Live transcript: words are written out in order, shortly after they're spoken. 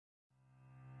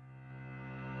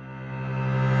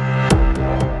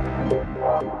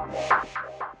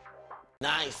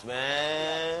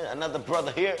another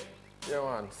brother here. Yeah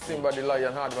man, Simba the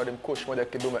Lion Hard by them Kush moja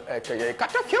kidume aka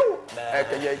Katafyu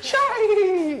aka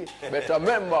Chai. Better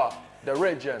member the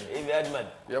region. Hivi Adman.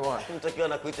 Yeah man. Mtakiwa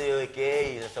na kuita hiyo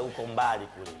aka sasa uko mbali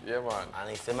kule. Yeah man.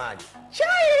 Anaisemaje? Chai.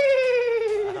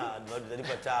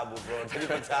 Ndio tabu bro.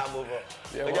 Ndio tabu bro.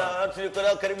 Yeah,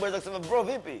 tulikuwa karibu waweza kusema bro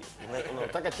vipi?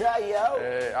 Unataka chai au?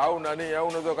 Au nani au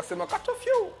unaweza kusema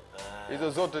Katafyu. Hizo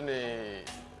zote ni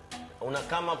una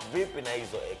come up vipi na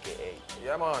hizo aka?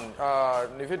 Yeah man,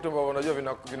 ni vitu ambavyo unajua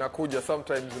vinakuja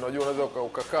sometimes. Unajua unaweza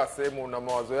ukakaa sehemu na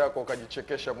mawazo yako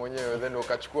ukajichekesha mwenyewe, then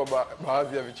ukachukua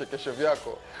baadhi ya vichekesho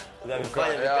vyako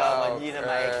ukafanya kama majina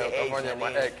ma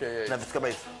aka na vitu kama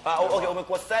hizo. Okay,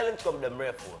 umekuwa silent kwa muda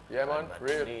mrefu. Yeah man,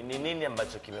 ni nini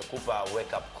ambacho kimekupa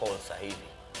wake up call sasa hivi?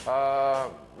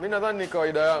 Mimi nadhani ni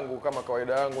kawaida yangu, kama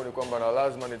kawaida yangu ni kwamba na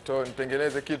lazima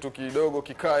nitengeneze kitu kidogo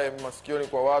kikae masikioni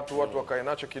kwa watu wakae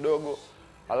nacho kidogo,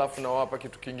 alafu nawapa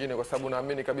kitu kingine, kwa sababu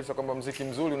naamini kabisa kwamba muziki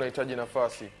mzuri unahitaji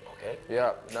nafasi. Okay.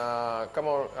 Yeah, na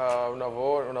kama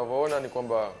unavyoona ni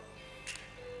kwamba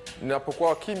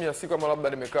ninapokuwa kimya si kama labda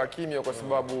nimekaa kimya kwa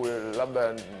sababu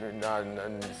labda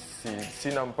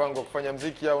sina mpango wa kufanya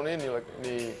muziki au nini,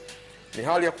 ni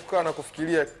hali ya kukaa na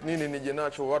kufikiria nini nije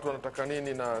nacho, watu wanataka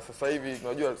nini. Na sasa hivi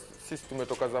unajua sisi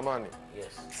tumetoka zamani. Yes.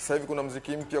 Sasa hivi kuna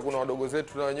muziki mpya, kuna wadogo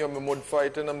zetu na wenyewe wamemodify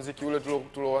tena muziki ule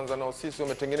tulioanza nao sisi,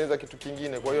 wametengeneza kitu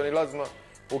kingine. Kwa hiyo ni lazima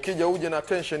ukija uje na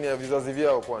attention ya vizazi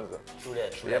vyao kwanza.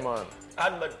 True. Yeah man.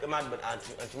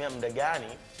 Anatumia muda gani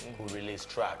ku release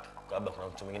track? Kabla kuna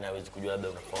mtu mwingine hawezi kujua labda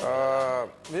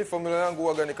unafahamu. Mimi formula yangu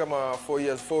huaga ni kama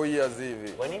 4 years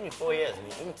hivi. Kwa nini 4 years?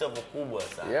 Ni interval kubwa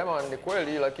sana. Yeah man, ni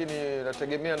kweli, lakini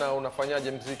nategemea na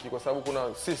unafanyaje muziki, kwa sababu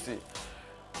kuna sisi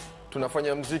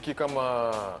tunafanya muziki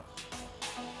kama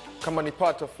ni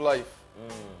part of life.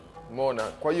 Umeona?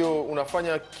 Kwa hiyo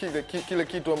unafanya kile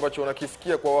kitu ambacho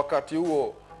unakisikia kwa wakati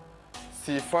huo.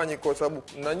 Sifanyi kwa sababu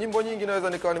na nyimbo nyingi naweza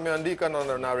nikawa nimeandika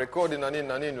na record na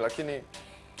nini, lakini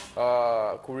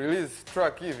ku release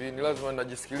track hivi ni lazima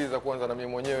najisikiliza kwanza na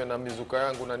mimi mwenyewe na mizuka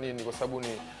yangu na nini, kwa sababu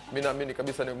mimi naamini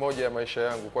kabisa ni moja ya maisha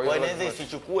yangu. Kwa hiyo inaweza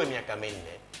isichukue miaka 4.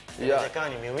 Inawezekana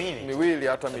ni miwili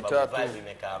hata mitatu.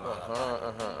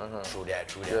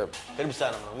 True. Karibu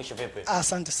sana, mnaonyesha vipi?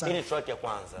 Asante sana. Hii ni track ya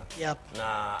kwanza. Yep.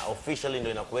 Na officially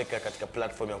ndio inakuweka katika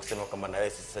platform ya kusema kwamba na wewe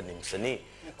sasa ni msanii.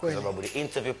 Kwa sababu ni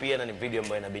interview pia na ni video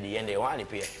ambayo inabidi iende hewani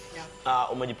pia.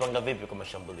 Yep. Umejipanga vipi kwa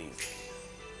mashambulizi?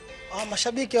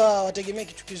 Mashabiki wategemea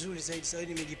kitu kizuri zaidi, sasa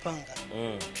nimejipanga.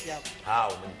 Yep.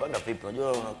 Umejipanga vipi?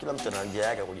 Unajua kila mtu ana njia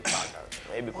yake kujipanga.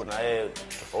 Maybe kuna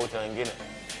tofauti na wengine.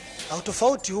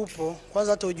 Tofauti upo.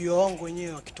 Kwanza hata ujio wangu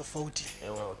wenyewe wa kitofauti.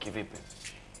 Kivipi?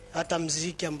 Hata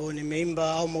muziki ambao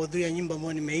nimeimba au maudhui ya nyimbo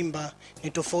ambayo nimeimba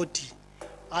ni tofauti.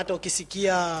 Hata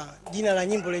ukisikia jina la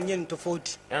nyimbo lenyewe ni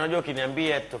tofauti. Unajua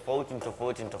ukiniambia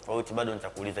tofauti bado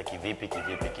nitakuuliza kivipi.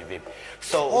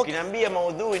 So ukiniambia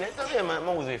maudhui inaitwa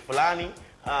maudhui fulani,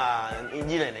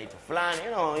 jina inaitwa fulani,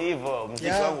 hivyo muziki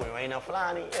wangu ni aina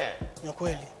fulani. Ni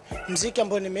kweli. Muziki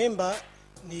ambao nimeimba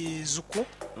ni zuku.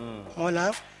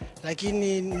 Unaona?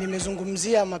 Lakini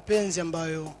nimezungumzia mapenzi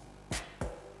ambayo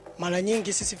mara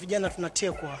nyingi sisi vijana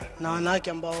tunatekwa na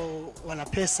wanawake ambao wana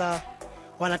pesa,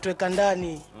 wanatuweka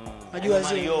ndani. Najua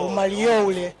umalio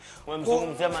ule.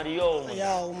 Unamzungumzia Mario.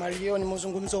 Umalio,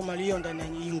 nimezungumzia umalio ndani ya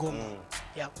hii ngoma.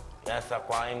 Sasa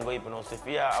kwa engo ipo na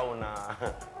usifia au na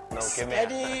ukemea?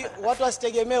 Yaani watu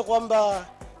wasitegemee kwamba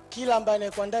kila ambaye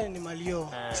anakuwa ndani ni malio.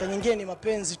 Sasa nyingine ni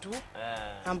mapenzi tu.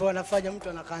 Ambayo anafanya mtu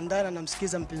anakaa na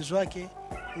msikiza mpenzi wake,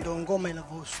 ndio ngoma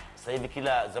inavyohusu. Sasa hivi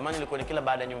zamani ilikuwa ni kila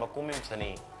baada ya nyumba 10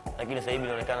 msanii. Lakini sasa hivi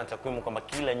inaonekana takwimu kwamba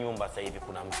kila nyumba sasa hivi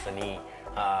kuna msanii.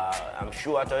 I'm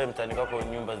sure hata wewe mtaani kwako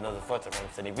nyumba zinazofuata kuna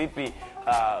msanii. Vipi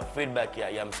feedback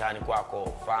ya mtaani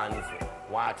kwako, fans,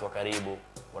 watu wa karibu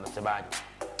wanasemaje?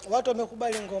 Watu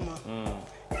wamekubali ngoma.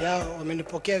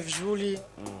 Wamenipokea vizuri.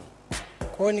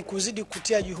 Kwa hiyo ni kuzidi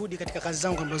kutia juhudi katika kazi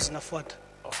zangu ambazo zinafuata.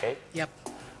 Okay. Yep.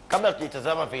 Kabla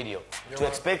tujitazama video, to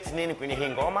expect nini kwenye hii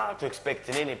ngoma? To expect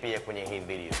nini pia kwenye hii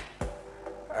video?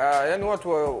 Yani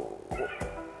watu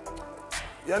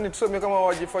yani tuseme kama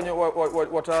wajifanye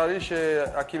watayarishe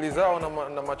akili zao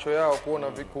na macho yao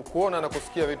kuona na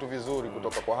kusikia vitu vizuri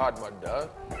kutoka kwa Hardmad.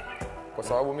 Kwa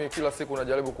sababu mimi kila siku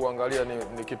najaribu kuangalia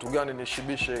ni kitu gani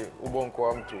nishibishe ubongo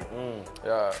wa mtu.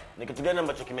 Ni kitu gani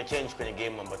ambacho kimechange kwenye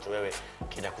game ambacho wewe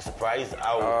kinakusurprise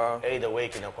au either way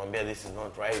kinakwambia this is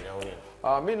not right au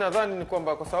nini? Mimi nadhani ni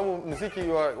kwamba kwa sababu muziki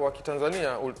wa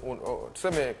Kitanzania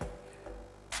tuseme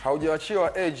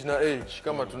haujawachiwa age na age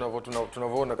kama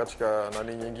tunavyoona katika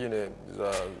nani nyingine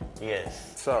za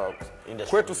sawa.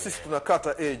 Kwetu sisi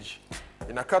tunakata age.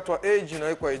 Inakatwa age,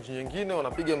 inawekwa age nyingine,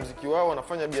 wanapiga muziki wao,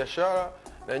 wanafanya biashara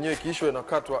na yenyewe ikiishwa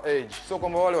inakatwa age. Sio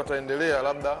kwamba wale wataendelea,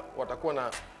 labda watakuwa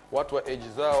na watu wa age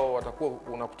zao, watakuwa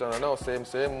unakutana nao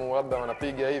sehemu labda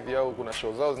wanapiga hivi au kuna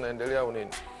show zao zinaendelea au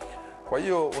nini. Kwa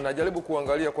hiyo unajaribu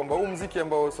kuangalia kwamba huu muziki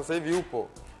ambao sasa hivi upo,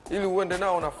 ili uende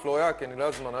nao na flow yake, ni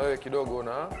lazima na wewe kidogo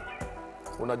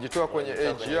unajitoa kwenye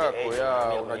age yako,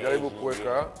 ya unajaribu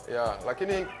kuweka, ya.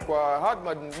 Lakini kwa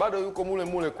Hardman bado yuko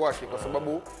mule kwake, kwa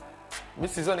sababu mimi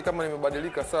sidhani kama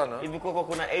nimebadilika sana. Hivi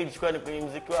kuna age kwani kwenye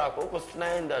muziki wako? Huko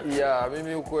tunaenda tu. Yeah,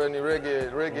 mimi huko ni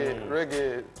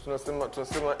reggae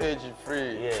tunasema age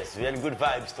free. Yes, we had good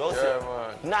vibes also. Yeah,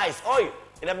 man. Nice. Oi,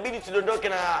 inabidi tudondoke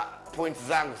na points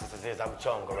zangu sasa zile za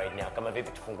mchongo right now. Kama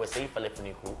vipi tufungue safe alafu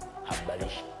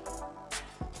nikuhabarisha.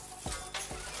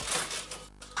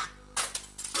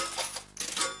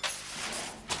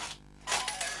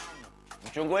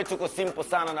 Mchongo wetu uko simple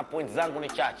sana na point zangu ni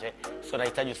chache, so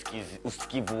nahitaji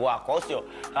usikivu wako, au sio?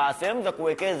 Sehemu za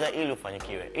kuwekeza ili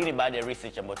ufanikiwe. Ili baada ya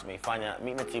research ambayo tumeifanya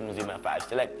mimi na timu nzima ya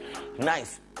 5SELEKT.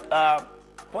 Nice.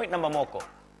 Point number moko.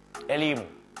 Elimu.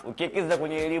 Ukiwekeza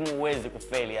kwenye elimu huwezi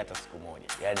kufeli hata siku moja.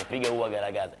 Yaani piga huwa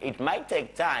garagaza. It might take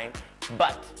time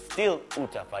but still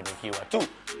utafanikiwa tu.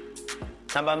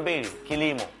 Namba 2,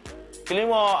 kilimo.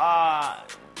 Kilimo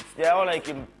sijaona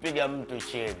ikimpiga mtu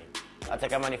chini. Hata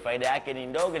kama ni faida yake ni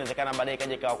ndogo, inawezekana baadaye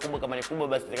kaje kawa kubwa. Kama ni kubwa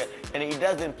basi, yani it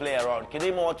doesn't play around.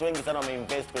 Kilimo, watu wengi sana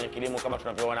wameinvest kwenye kilimo, kama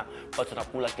tunavyoona watu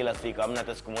tunakula kila siku. Hamna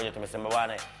hata siku moja tumesema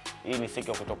bwana hii ni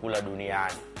siku ya kutokula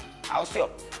duniani, au sio?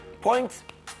 Point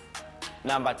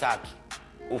namba 3,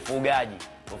 ufugaji.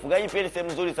 Ufugaji pia ni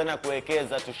sehemu nzuri sana ya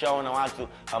kuwekeza. Tushaona watu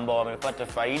ambao wamepata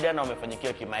faida na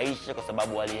wamefanikiwa kimaisha kwa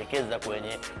sababu waliwekeza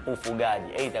kwenye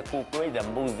ufugaji. Either kuku, either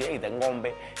mbuzi, either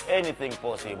ng'ombe, anything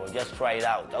possible. Just try it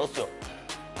out. Also,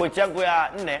 point yangu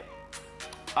ya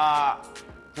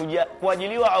 4,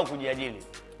 kuajiliwa au kujiajiri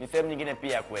ni sehemu nyingine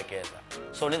pia ya kuwekeza.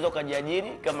 So unaweza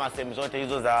ukajiajiri kama sehemu zote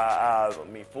hizo za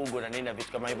mifugo na nini na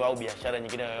vitu kama hivyo, au biashara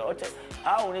nyingine yoyote,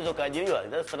 au unaweza ukaajiriwa.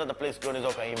 That's another place where unaweza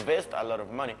ukainvest a lot of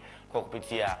money kwa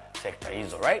kupitia sekta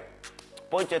hizo, right?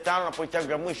 Point ya 5 na point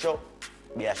yangu ya mwisho,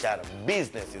 biashara.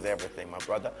 Business is everything, my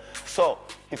brother. So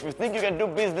if you think you can do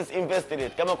business, invest in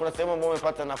it. Kama kuna sehemu ambayo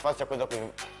umepata nafasi ya kuweza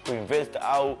kuinvest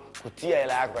au kutia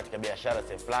hela yako katika biashara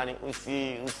sehemu fulani,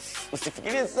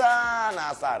 usifikirie sana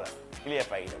hasara, fikiria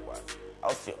faida kwanza,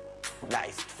 au sio?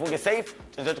 Nice. Tufunge safe,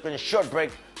 tuende kwenye short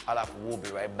break, alafu we'll be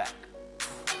right back.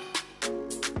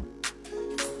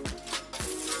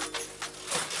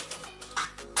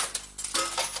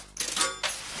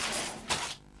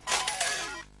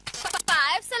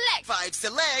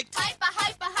 5SELEKT. Hyper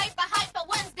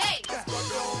Wednesday. Go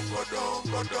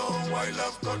down, I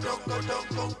love go down. I love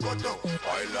go down,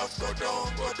 I love go down.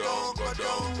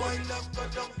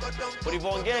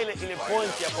 Ulivyoongea ile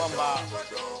point ya kwamba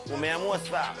umeamua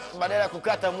sasa badala ya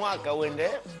kukata mwaka uende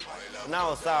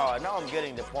nao sawa. Now I'm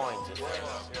getting the point.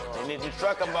 Ni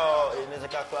track ambao inaweza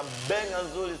kuwa benga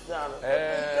nzuri sana.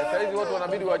 Sasa hivi watu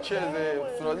wanabidi wacheze,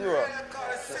 unajua.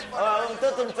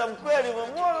 Mtoto mtamkweli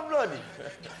umemwona Bloody.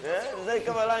 Ndio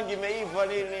kama rangi imeiva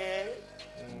nini?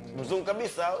 Mzungu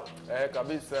kabisa.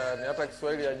 Kabisa, ni hata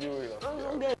Kiswahili ya juu ile.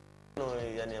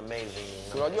 Yani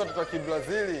amazing. Unajua tutoka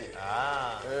Brazil.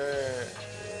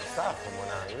 Safi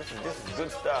mwanangu. This is good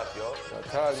stuff, yo.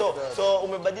 So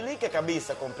umebadilika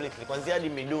kabisa completely. Kwanza hadi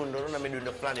midundo, unaona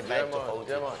midundo fulani vibe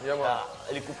tofauti.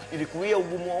 Ilikuia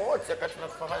ugumu wote wakati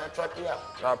tunafanya track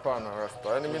hapa? Hapana, Rasta.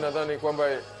 Yaani mimi nadhani kwamba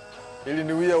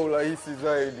iliniwia urahisi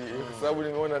zaidi kwa sababu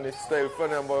nimeona ni style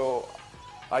fulani ambayo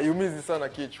haiumizi sana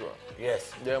kichwa. Yes.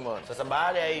 Yeah, man. Sasa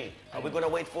baada ya hii, are we gonna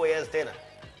wait 4 years tena?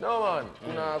 No man,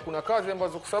 kuna kazi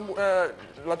ambazo kwa sababu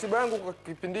ratiba yangu kwa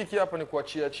kipindi hiki hapa ni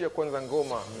kuachia kwanza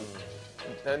ngoma.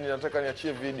 Yaani nataka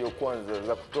niachie video kwanza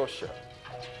za kutosha.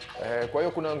 Kwa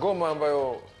hiyo kuna ngoma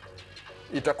ambayo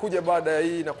itakuja baada ya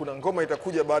hii na kuna ngoma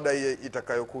itakuja baada ya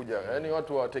itakayokuja. Yaani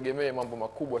watu wategemee mambo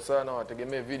makubwa sana,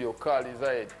 wategemee video kali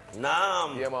zaidi.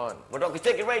 Naam. Yeah man. But okay,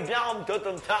 take it right down,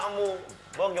 mtoto mtamu.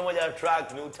 Bonge moja ya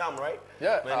track ni utamu, right?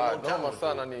 Yeah, noma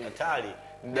sana ni hatari.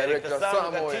 Director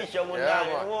Samo. Katisha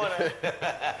mundani, umeona?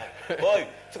 Boy,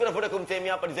 siku nafuta kumtemi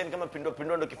hapa design kama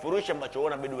pindo kifurushi ambacho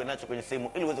unaona bedu nacho kwenye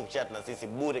simu ili uweze kuchat na sisi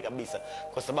bure kabisa.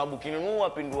 Kwa sababu ukinunua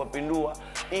pindua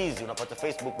easy, unapata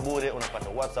Facebook bure, unapata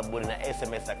WhatsApp bure na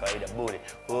SMS ya kawaida bure.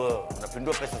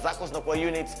 Unapindua pesa zako zinakuwa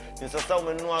units. Ni sasa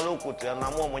umenunua luku,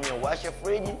 tunaamua mwenyewe uwashe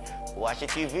friji, uwashe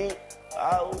TV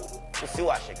au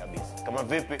usiwashe kabisa. Kama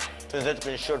vipi? Tuanze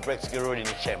kwenye short break, tukirudi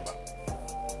ni chamber.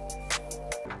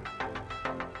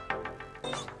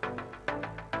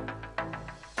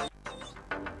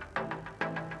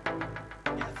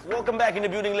 welcome back in the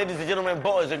building, ladies and gentlemen,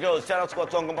 boys and girls. Shout out to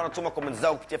watu wangu ambao wanatuma comments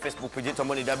zao kupitia Facebook page yetu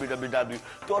ambayo ni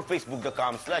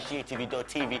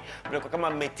www.facebook.com/etv.tv. Mnakuwa kama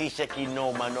mmetisha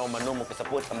kinoma noma kwa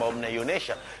support ambao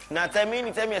mnaionyesha. Na time hii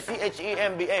ni time ya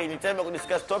CHEMBA, ni time ya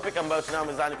kudiscuss topic ambayo tunao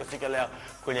mezani kwa siku leo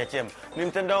kwenye chemba. Ni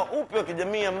mtandao upi wa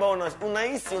kijamii ambao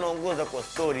unahisi unaongoza kwa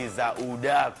stories za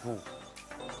udaku?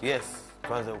 Yes,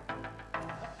 kwanza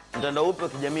mtandao upi wa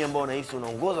kijamii ambao unahisi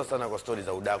unaongoza sana kwa stories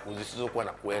za udaku zisizokuwa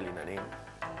na kweli na nini?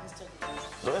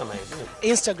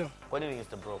 Instagram. Kwa nini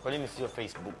Instagram bro? Kwa nini sio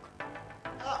Facebook?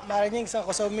 Mara nyingi sana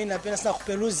kwa sababu mimi napenda sana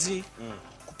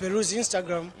kuperuzi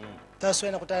Instagram. That's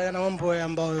why nakutana na mambo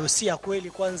ambayo si ya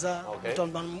kweli kwanza. Okay.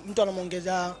 Mtu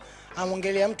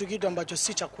anamongelea mtu kitu ambacho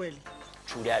si cha kweli.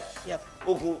 True that. Yep.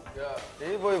 Huku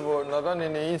hivyo nadhani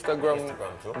ni Instagram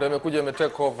ndio imekuja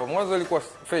imetake over. Mwanzo ilikuwa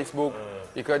Facebook,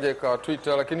 ikaja ikawa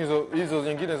Twitter, lakini hizo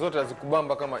nyingine zote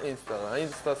hazikubamba kama Insta. Na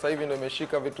Insta sasa hivi ndio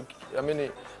imeshika vitu,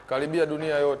 karibia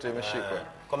dunia yote imeshika.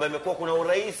 Kwamba imekuwa kuna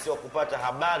urahisi wa kupata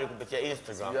habari kupitia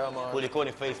Instagram kuliko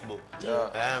ni Facebook.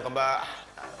 Kwamba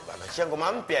bana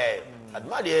ngoma mpya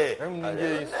Admadi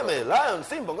Lion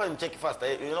Simba ngoja nimcheck fast,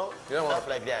 you know, stuff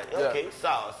like that. Okay,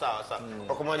 sawa.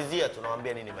 Kwa kumalizia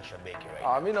tunawaambia nini mashabiki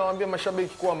right? Mimi nawaambia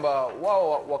mashabiki kwamba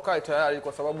wao wakae tayari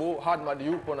kwa sababu Hadmad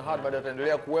yupo na Hadmad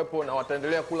ataendelea kuwepo na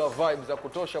wataendelea kula vibes za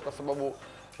kutosha kwa sababu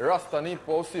Rasta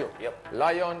nipo au sio?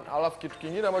 Lion. Alafu kitu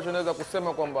kingine ambacho naweza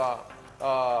kusema kwamba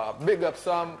big up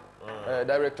Sam,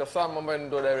 director Sam ambaye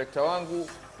ndio director wangu,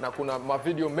 na kuna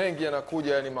mavideo mengi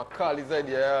yanakuja yani makali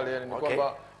zaidi ya yale, yani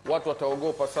kwamba watu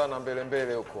wataogopa sana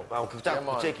mbele huko. Ukitaka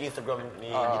kucheck Instagram ni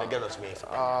jina gani unatumia?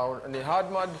 Ni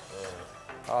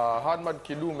Hadmad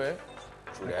Kidume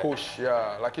Kush,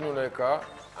 lakini unaweka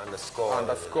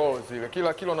underscore zile.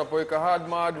 Kila unapoweka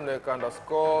Hadmad unaweka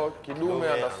underscore Kidume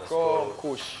underscore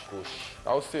Kush.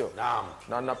 Au sio? Naam.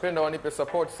 Na napenda wanipe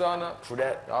support sana. True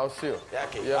that. Au sio?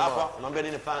 Hapa unaambia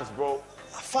nini fans bro?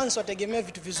 Fans wategemea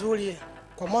vitu vizuri.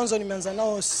 Kwa mwanzo nimeanza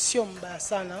nao sio mbaya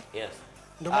sana. Yes.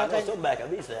 Ndio maana sio mbaya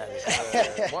kabisa yani.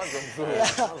 Mwanzo mzuri.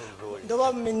 Ndio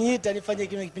maana mmeniita nifanye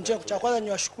kipindi changu cha kwanza.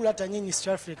 Niwashukuru hata nyinyi East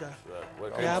Africa.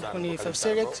 Hapo ni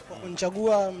 5SELEKT kwa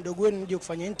kunichagua mdogo wenu nije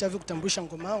kufanya interview kutambulisha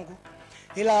ngoma yangu.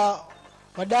 Ila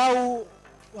wadau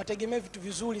wategemea vitu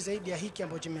vizuri zaidi ya hiki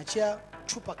ambacho nimeachia,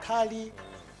 chupa kali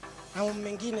na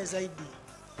mengine zaidi.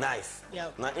 Nice.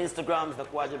 Na Instagram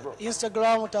zitakuwaje bro?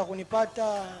 Instagram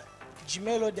utakunipata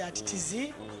gmelody@tz,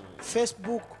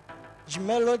 Facebook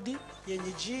gmelody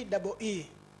yenye G-E-E_melody.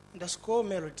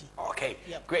 Okay.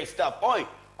 Great stuff. Oi,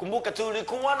 kumbuka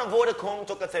tulikuwa na Vodacom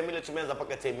toka time ile tumeanza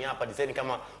mpaka time hapa. Design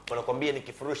kama wanakuambia ni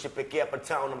kifurushi pekee hapa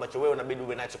town ambacho wewe unabidi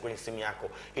uwe nacho kwenye simu yako.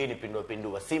 Hii ni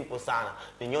pindua. Simple sana.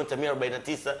 Ni nyota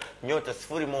 149 nyota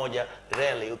 01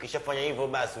 reli. Ukishafanya hivyo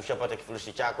basi ushapata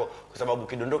kifurushi chako, kwa sababu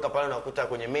ukidondoka pale unakuta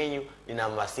kwenye menu ni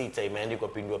namba 6 imeandikwa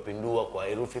pindua kwa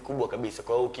herufi kubwa kabisa.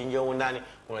 Kwa hiyo ukiingia huko ndani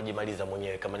unajimaliza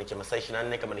mwenyewe, kama ni cha masaa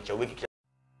 24, kama ni cha wiki